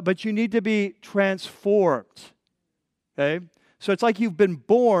 but you need to be transformed, okay? So it's like you've been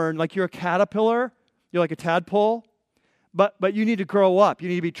born, like you're a caterpillar, you're like a tadpole, but you need to grow up. You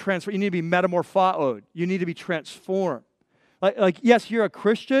need to be transformed. You need to be metamorphosed. You need to be transformed. Like yes, you're a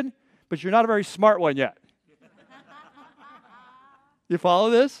Christian, but you're not a very smart one yet. You follow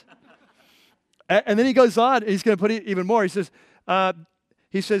this? And then he goes on, and he's going to put it even more.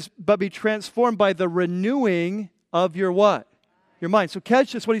 He says, but be transformed by the renewing of your what? Your mind. So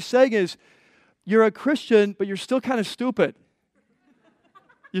catch this. What he's saying is, you're a Christian, but you're still kind of stupid.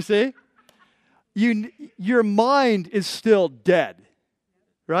 You see? Your mind is still dead,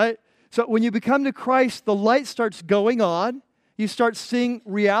 right? So when you become to Christ, the light starts going on. You start seeing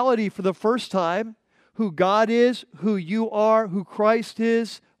reality for the first time. Who God is, who you are, who Christ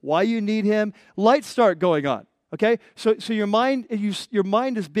is, why you need Him. Lights start going on, okay? So your mind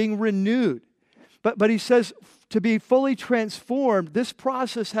is being renewed. But he says to be fully transformed, this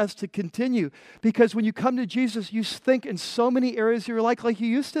process has to continue because when you come to Jesus, you think in so many areas of your life like you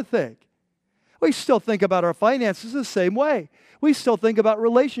used to think. We still think about our finances the same way. We still think about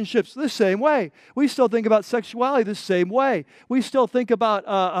relationships the same way. We still think about sexuality the same way. We still think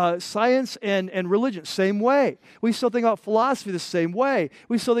about science and religion the same way. We still think about philosophy the same way.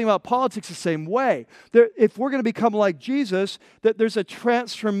 We still think about politics the same way. If we're going to become like Jesus, that there's a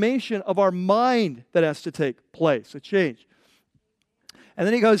transformation of our mind that has to take place, a change. And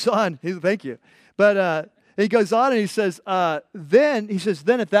then he goes on. Thank you. But he goes on and he says, then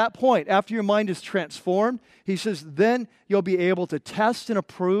at that point, after your mind is transformed, he says, then you'll be able to test and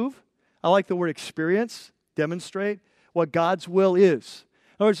approve. I like the word experience, demonstrate what God's will is.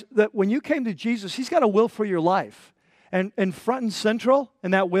 In other words, that when you came to Jesus, He's got a will for your life. And front and central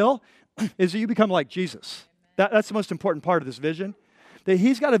in that will is that you become like Jesus. That's the most important part of this vision. That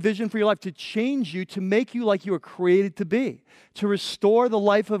He's got a vision for your life to change you, to make you like you were created to be, to restore the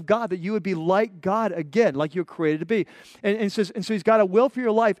life of God, that you would be like God again, like you were created to be. And so He's got a will for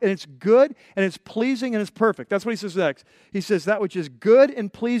your life, and it's good, and it's pleasing, and it's perfect. That's what He says next. He says that which is good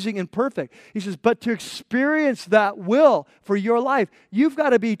and pleasing and perfect. He says, but to experience that will for your life, you've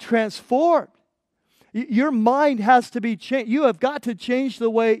got to be transformed. Your mind has to be changed. You have got to change the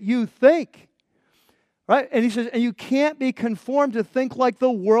way you think. Right? And he says, and you can't be conformed to think like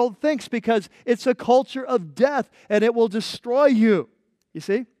the world thinks because it's a culture of death and it will destroy you. You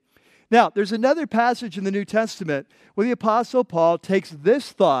see? Now, there's another passage in the New Testament where the Apostle Paul takes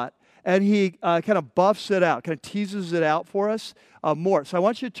this thought and he kind of buffs it out, kind of teases it out for us more. So I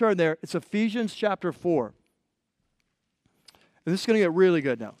want you to turn there. It's Ephesians chapter 4. And this is going to get really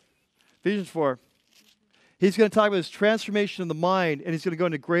good now. Ephesians 4. He's going to talk about this transformation of the mind, and he's going to go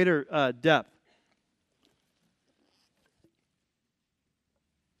into greater depth.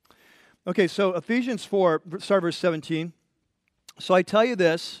 Okay, so Ephesians 4, start verse 17. So I tell you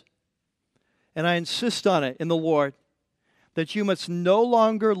this, and I insist on it in the Lord, that you must no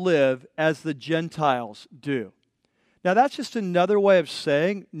longer live as the Gentiles do. Now that's just another way of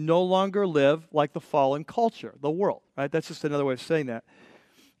saying no longer live like the fallen culture, the world, right? That's just another way of saying that.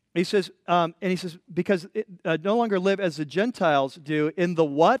 He says, because no longer live as the Gentiles do in the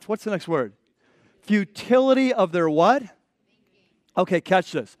what? What's the next word? Futility of their what? Okay,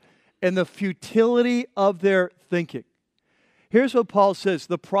 catch this. In the futility of their thinking. Here's what Paul says.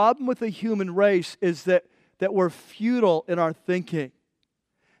 The problem with the human race is that we're futile in our thinking.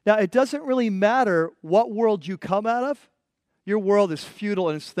 Now, it doesn't really matter what world you come out of. Your world is futile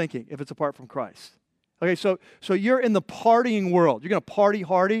in its thinking if it's apart from Christ. Okay, so you're in the partying world. You're going to party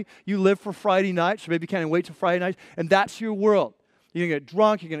hardy. You live for Friday night, so maybe you can't wait till Friday night, and that's your world. You're going to get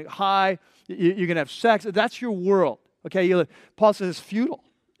drunk. You're going to get high. You're going to have sex. That's your world. Okay, Paul says it's futile.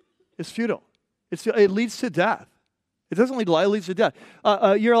 It's futile. It leads to death. It doesn't lead to life, it leads to death.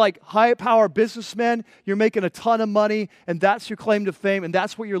 You're like high-power businessmen. You're making a ton of money, and that's your claim to fame, and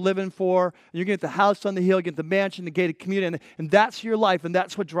that's what you're living for. And you're going to get the house on the hill, get the mansion, the gated community, and that's your life, and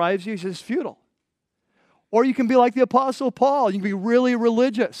that's what drives you. He says it's futile. Or you can be like the Apostle Paul. You can be really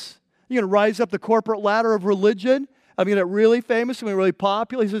religious. You're going to rise up the corporate ladder of religion. I'm going to get really famous. I'm going to get really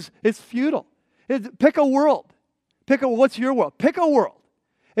popular. He says it's futile. Pick a world. What's your world? Pick a world.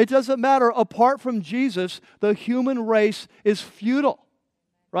 It doesn't matter. Apart from Jesus, the human race is futile,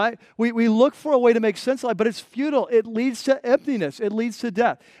 right? We look for a way to make sense of life, but it's futile. It leads to emptiness. It leads to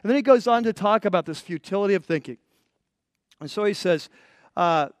death. And then he goes on to talk about this futility of thinking. And so he says,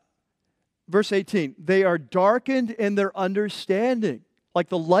 verse 18, they are darkened in their understanding, like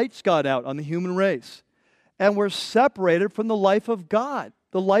the light's gone out on the human race. and we're separated from the life of God,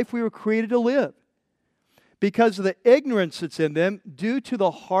 the life we were created to live, because of the ignorance that's in them due to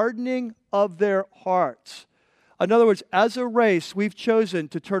the hardening of their hearts. In other words, as a race, we've chosen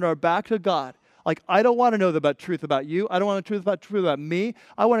to turn our back to God. Like, I don't want to know the truth about you. I don't want the truth about me.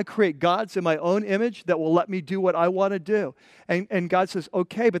 I want to create gods in my own image that will let me do what I want to do. And God says,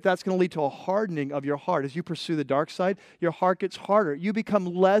 okay, but that's going to lead to a hardening of your heart. As you pursue the dark side, your heart gets harder. You become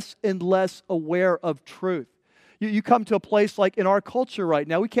less and less aware of truth. You come to a place like in our culture right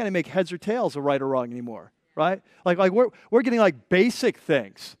now, we can't even make heads or tails of right or wrong anymore, right? Like we're getting like basic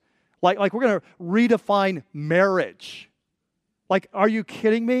things. Like we're going to redefine marriage. Like, are you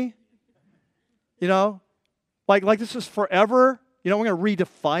kidding me? You know, like this is forever. You know, we're going to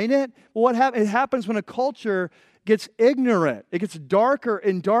redefine it. Well, it happens when a culture gets ignorant. It gets darker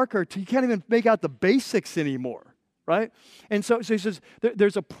and darker till you can't even make out the basics anymore, right? And so he says,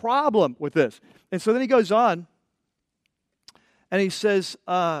 there's a problem with this. And so then he goes on, and he says,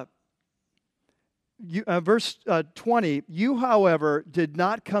 verse 20, you, however, did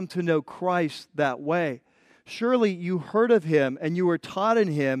not come to know Christ that way. Surely you heard of him and you were taught in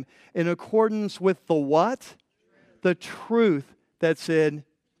him in accordance with the what? The truth that's in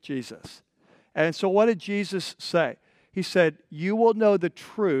Jesus. And so what did Jesus say? He said, you will know the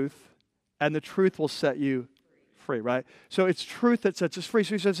truth and the truth will set you free, right? So it's truth that sets us free.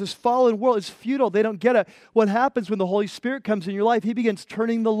 So he says this fallen world is futile. They don't get it. What happens when the Holy Spirit comes in your life? He begins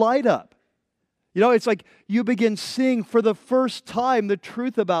turning the light up. You know, it's like you begin seeing for the first time the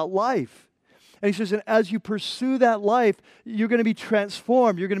truth about life. And he says, and as you pursue that life, you're going to be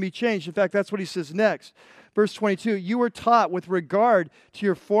transformed. You're going to be changed. In fact, that's what he says next. Verse 22, you were taught with regard to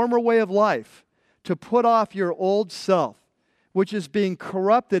your former way of life to put off your old self, which is being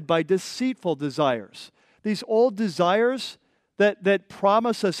corrupted by deceitful desires. These old desires that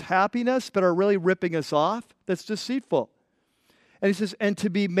promise us happiness but are really ripping us off, that's deceitful. And he says, and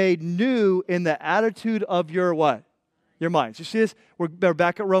to be made new in the attitude of your what? Your minds. You see this? We're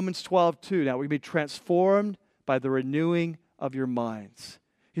back at Romans 12:2 now. We're going to be transformed by the renewing of your minds.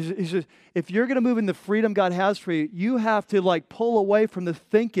 He says, if you're going to move in the freedom God has for you, you have to like pull away from the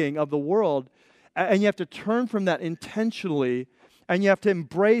thinking of the world, and you have to turn from that intentionally, and you have to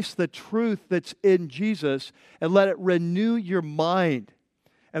embrace the truth that's in Jesus and let it renew your mind.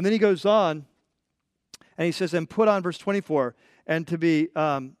 And then he goes on, and he says, and put on, verse 24, and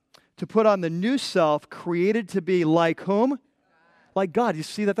to put on the new self, created to be like whom? Like God. You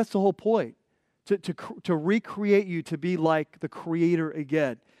see that? That's the whole point. To recreate you to be like the Creator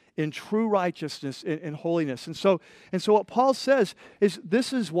again in true righteousness and holiness. And so what Paul says is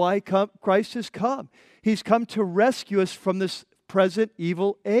this is why Christ has come. He's come to rescue us from this present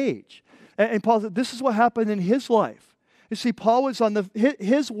evil age. And Paul said this is what happened in his life. You see, Paul was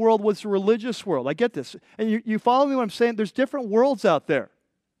his world was the religious world. I get this. And you follow me what I'm saying? There's different worlds out there.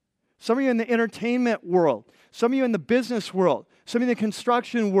 Some of you in the entertainment world. Some of you in the business world. Some of you in the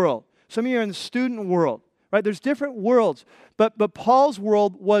construction world. Some of you are in the student world. Right? There's different worlds. But Paul's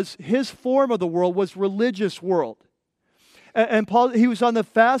world was, his form of the world was religious world. And Paul, he was on the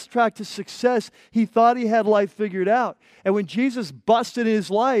fast track to success. He thought he had life figured out. And when Jesus busted his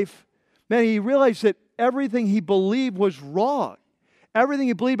life, man, he realized that everything he believed was wrong. Everything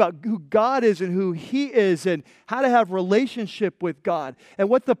he believed about who God is and who he is and how to have relationship with God and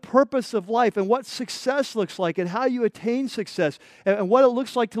what the purpose of life and what success looks like and how you attain success and what it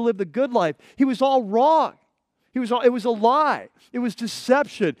looks like to live the good life. He was all wrong. It was a lie. It was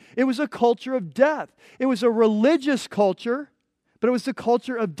deception. It was a culture of death. It was a religious culture, but it was the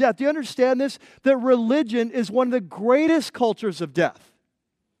culture of death. Do you understand this? That religion is one of the greatest cultures of death.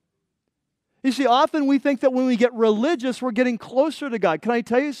 You see, often we think that when we get religious, we're getting closer to God. Can I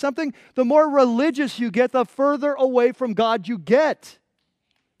tell you something? The more religious you get, the further away from God you get.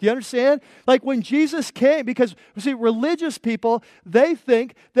 Do you understand? Like when Jesus came, because, you see, religious people, they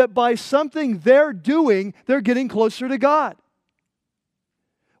think that by something they're doing, they're getting closer to God.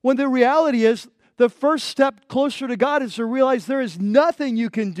 When the reality is, the first step closer to God is to realize there is nothing you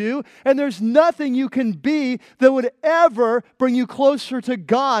can do and there's nothing you can be that would ever bring you closer to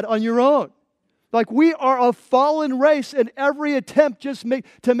God on your own. Like we are a fallen race, and every attempt just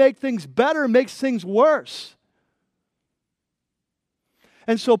to make things better makes things worse.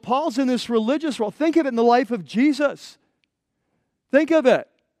 And so Paul's in this religious world. Think of it in the life of Jesus. Think of it.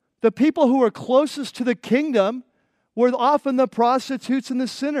 The people who were closest to the kingdom were often the prostitutes and the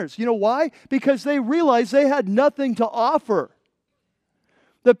sinners. You know why? Because they realized they had nothing to offer.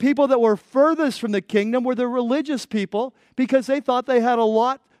 The people that were furthest from the kingdom were the religious people because they thought they had a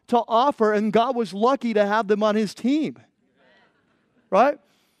lot to offer, and God was lucky to have them on his team. Right?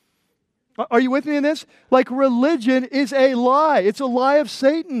 Are you with me in this? Like religion is a lie. It's a lie of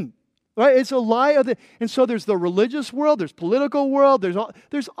Satan. Right? It's a lie of and so there's the religious world, there's political world,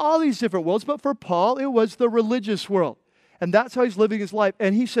 there's all these different worlds. But for Paul, it was the religious world. And that's how he's living his life.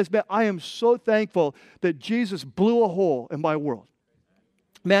 And he says, man, I am so thankful that Jesus blew a hole in my world.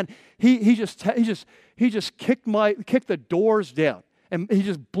 Man, he just kicked the doors down. And he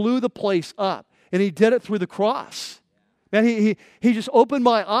just blew the place up. And he did it through the cross. Man, he just opened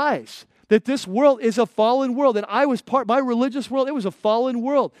my eyes that this world is a fallen world. And I was my religious world, it was a fallen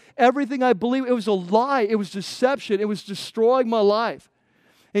world. Everything I believed, it was a lie. It was deception. It was destroying my life.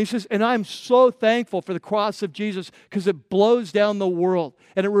 And he says, and I'm so thankful for the cross of Jesus because it blows down the world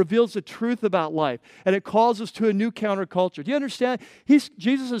and it reveals the truth about life and it calls us to a new counterculture. Do you understand?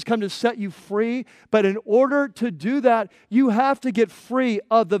 Jesus has come to set you free, but in order to do that, you have to get free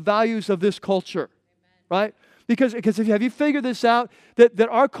of the values of this culture, right? Because have you figured this out? That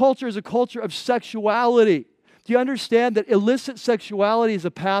our culture is a culture of sexuality. Do you understand that illicit sexuality is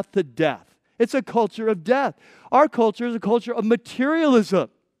a path to death? It's a culture of death. Our culture is a culture of materialism,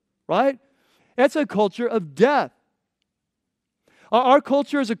 right? It's a culture of death. Our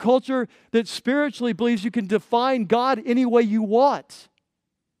culture is a culture that spiritually believes you can define God any way you want.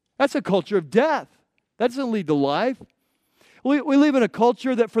 That's a culture of death. That doesn't lead to life. We live in a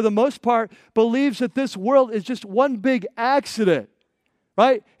culture that, for the most part, believes that this world is just one big accident,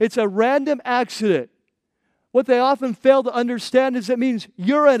 right? It's a random accident. What they often fail to understand is it means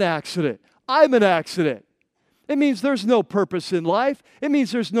you're an accident. I'm an accident. It means there's no purpose in life. It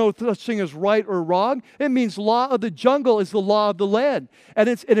means there's no such thing as right or wrong. It means law of the jungle is the law of the land. And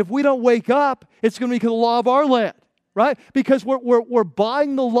if we don't wake up, it's going to become the law of our land, right? Because we're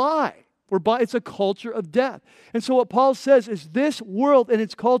buying the lie. It's a culture of death. And so what Paul says is this world and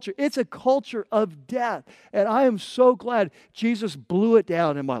its culture, it's a culture of death. And I am so glad Jesus blew it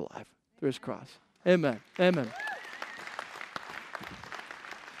down in my life through his cross. Amen. Amen.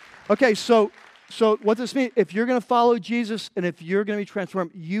 Okay, so what does this mean? If you're going to follow Jesus and if you're going to be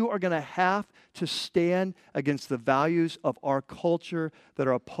transformed, you are going to have to stand against the values of our culture that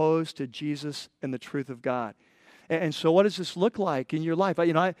are opposed to Jesus and the truth of God. And so what does this look like in your life?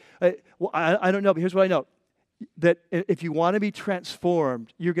 I don't know, but here's what I know. That if you want to be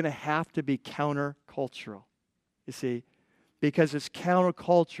transformed, you're going to have to be countercultural, you see, because it's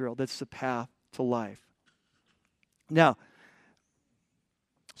countercultural that's the path to life. Now,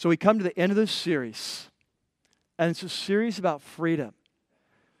 so we come to the end of this series, and it's a series about freedom.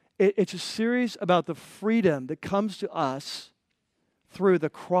 It's a series about the freedom that comes to us through the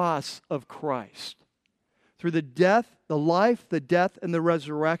cross of Christ. Through the death, the life, the death, and the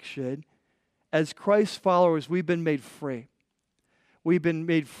resurrection, as Christ's followers, we've been made free. We've been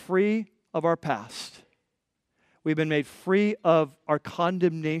made free of our past. We've been made free of our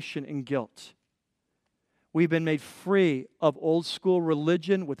condemnation and guilt. We've been made free of old school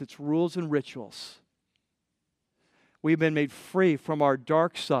religion with its rules and rituals. We've been made free from our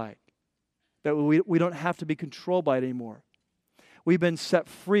dark side, that we don't have to be controlled by it anymore. We've been set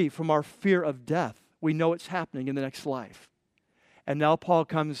free from our fear of death. We know it's happening in the next life. And now Paul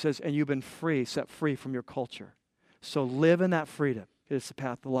comes and says, and you've been free, set free from your culture. So live in that freedom. It's the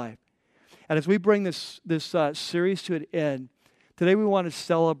path to life. And as we bring this series to an end, today we want to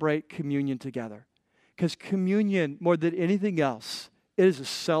celebrate communion together. Because communion, more than anything else, it is a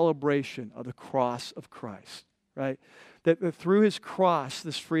celebration of the cross of Christ, right? That through his cross,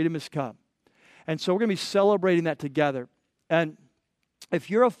 this freedom has come. And so we're going to be celebrating that together. And if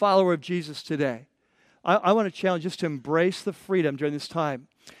you're a follower of Jesus today, I want to challenge just to embrace the freedom during this time.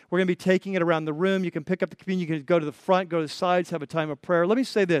 We're going to be taking it around the room. You can pick up the communion. You can go to the front, go to the sides, have a time of prayer. Let me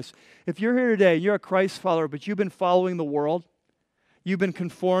say this. If you're here today and you're a Christ follower, but you've been following the world, you've been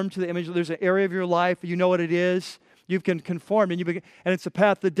conformed to the image, there's an area of your life, you know what it is, you've been conformed, and it's a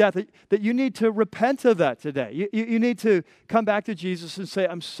path to death, that you need to repent of that today. You need to come back to Jesus and say,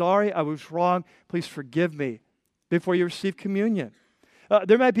 I'm sorry, I was wrong, please forgive me, before you receive communion.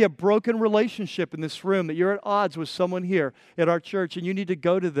 There might be a broken relationship in this room that you're at odds with someone here at our church, and you need to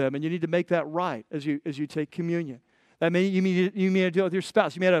go to them, and you need to make that right as you take communion. That may you may to deal with your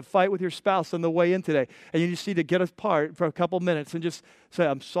spouse. You may have a fight with your spouse on the way in today, and you just need to get apart for a couple minutes and just say,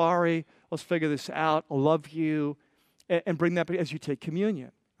 I'm sorry, let's figure this out, I love you, and bring that as you take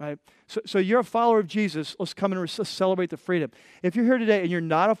communion. Right? So you're a follower of Jesus. Let's come and celebrate the freedom. If you're here today and you're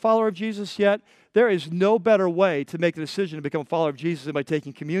not a follower of Jesus yet, there is no better way to make the decision to become a follower of Jesus than by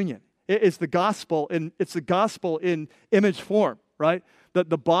taking communion. It's the gospel in image form, right? The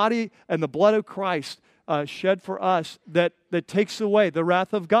body and the blood of Christ shed for us that takes away the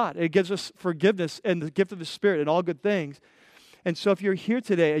wrath of God. It gives us forgiveness and the gift of the Spirit and all good things. And so if you're here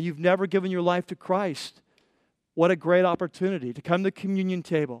today and you've never given your life to Christ, what a great opportunity to come to the communion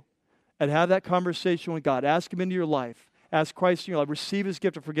table and have that conversation with God. Ask Him into your life. Ask Christ in your life. Receive His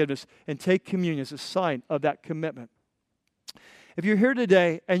gift of forgiveness and take communion as a sign of that commitment. If you're here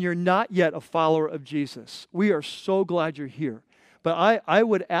today and you're not yet a follower of Jesus, we are so glad you're here. But I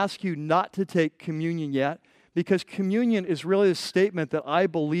would ask you not to take communion yet, because communion is really a statement that I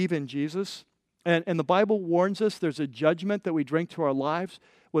believe in Jesus. And the Bible warns us there's a judgment that we drink to our lives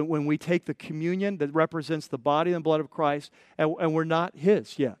when we take the communion that represents the body and blood of Christ, and we're not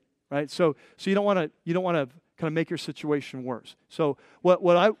His yet, right? So you don't want to kind of make your situation worse. So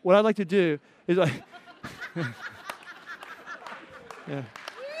what I'd like to do is yeah.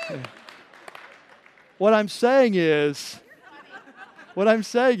 What I'm saying is,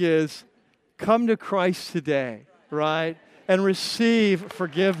 come to Christ today, right? And receive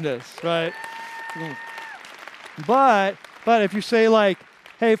forgiveness, right? But if you say like,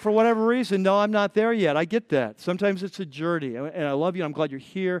 hey, for whatever reason, no, I'm not there yet. I get that. Sometimes it's a journey, and I love you, and I'm glad you're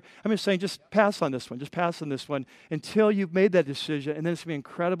here. I'm just saying, just pass on this one. Just pass on this one until you've made that decision, and then it's going to be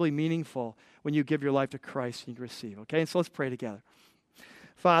incredibly meaningful when you give your life to Christ and you receive, okay? And so let's pray together.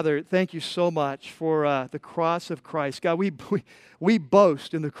 Father, thank you so much for the cross of Christ. God, we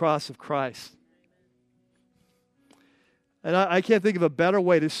boast in the cross of Christ. And I can't think of a better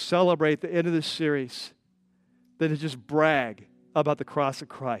way to celebrate the end of this series than to just brag about the cross of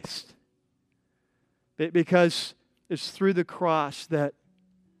Christ. Because it's through the cross that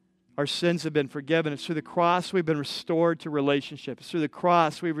our sins have been forgiven. It's through the cross we've been restored to relationship. It's through the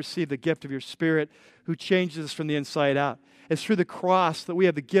cross we've received the gift of your Spirit who changes us from the inside out. It's through the cross that we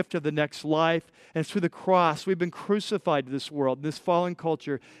have the gift of the next life. And it's through the cross we've been crucified to this world, this fallen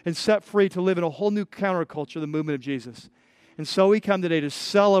culture, and set free to live in a whole new counterculture, the movement of Jesus. And so we come today to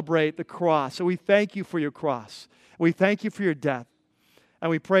celebrate the cross. So we thank you for your cross. We thank you for your death. And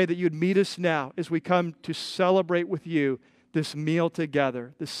we pray that you'd meet us now as we come to celebrate with you this meal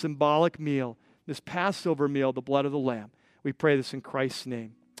together, this symbolic meal, this Passover meal, the blood of the Lamb. We pray this in Christ's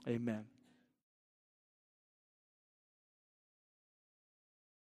name. Amen.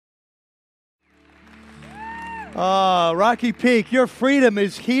 Rocky Peak, your freedom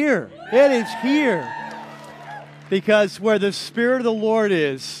is here. It is here. Because where the Spirit of the Lord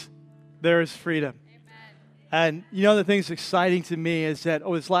is, there is freedom. And you know the thing that's exciting to me is that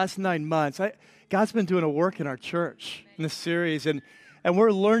these last 9 months, God's been doing a work in our church in this series, and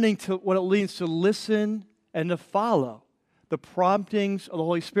we're learning what it means to listen and to follow the promptings of the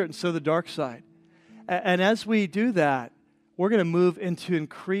Holy Spirit instead of the dark side. And as we do that, we're going to move into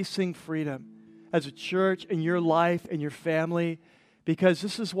increasing freedom as a church in your life and your family, because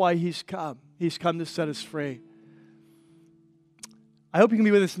this is why He's come. He's come to set us free. I hope you can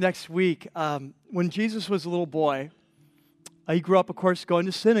be with us next week. When Jesus was a little boy, he grew up, of course, going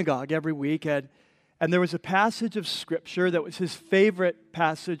to synagogue every week, and there was a passage of Scripture that was his favorite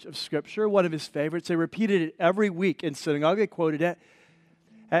passage of Scripture, one of his favorites. They repeated it every week in synagogue. They quoted it.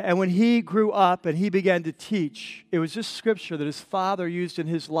 And when he grew up and he began to teach, it was just Scripture that his father used in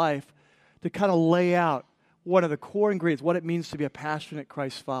his life to kind of lay out one of the core ingredients, what it means to be a passionate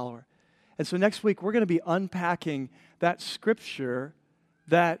Christ follower. And so next week, we're going to be unpacking that Scripture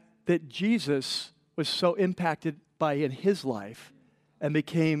that Jesus was so impacted by in his life and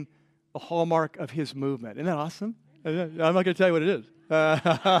became a hallmark of his movement. Isn't that awesome? I'm not going to tell you what it is.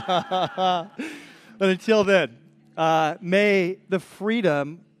 But until then, may the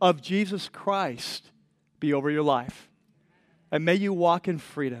freedom of Jesus Christ be over your life. And may you walk in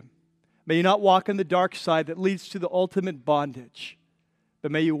freedom. May you not walk in the dark side that leads to the ultimate bondage,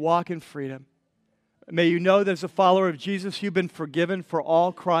 but may you walk in freedom. May you know that as a follower of Jesus, you've been forgiven for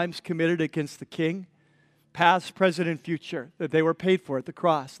all crimes committed against the King, past, present, and future, that they were paid for at the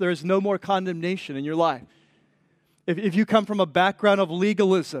cross. There is no more condemnation in your life. If you come from a background of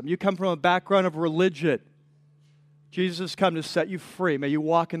legalism, you come from a background of religion, Jesus has come to set you free. May you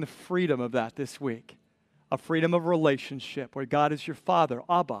walk in the freedom of that this week, a freedom of relationship where God is your Father,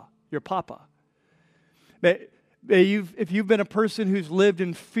 Abba, your Papa. If you've been a person who's lived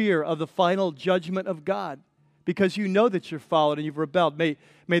in fear of the final judgment of God because you know that you're followed and you've rebelled, may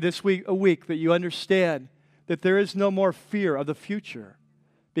this week a week that you understand that there is no more fear of the future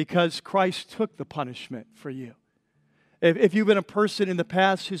because Christ took the punishment for you. If you've been a person in the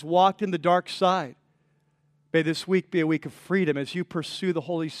past who's walked in the dark side, may this week be a week of freedom as you pursue the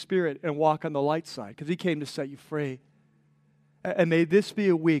Holy Spirit and walk on the light side because He came to set you free. And may this be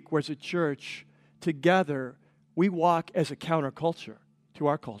a week where as a church, together, we walk as a counterculture to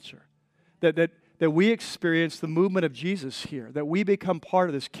our culture. That we experience the movement of Jesus here. That we become part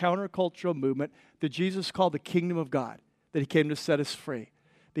of this countercultural movement that Jesus called the kingdom of God. that he came to set us free,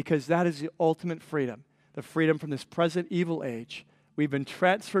 because that is the ultimate freedom, the freedom from this present evil age. We've been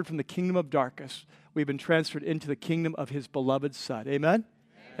transferred from the kingdom of darkness. We've been transferred into the kingdom of his beloved Son. Amen?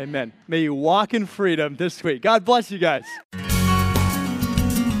 Amen. May you walk in freedom this week. God bless you guys.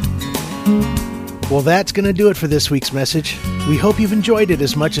 Well, that's going to do it for this week's message. We hope you've enjoyed it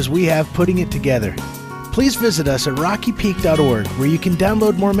as much as we have putting it together. Please visit us at rockypeak.org, where you can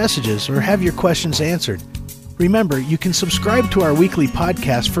download more messages or have your questions answered. Remember, you can subscribe to our weekly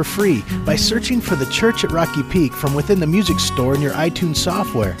podcast for free by searching for The Church at Rocky Peak from within the music store in your iTunes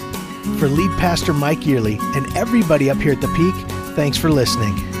software. For lead pastor Mike Yearley and everybody up here at the Peak, thanks for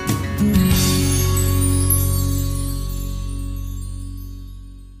listening.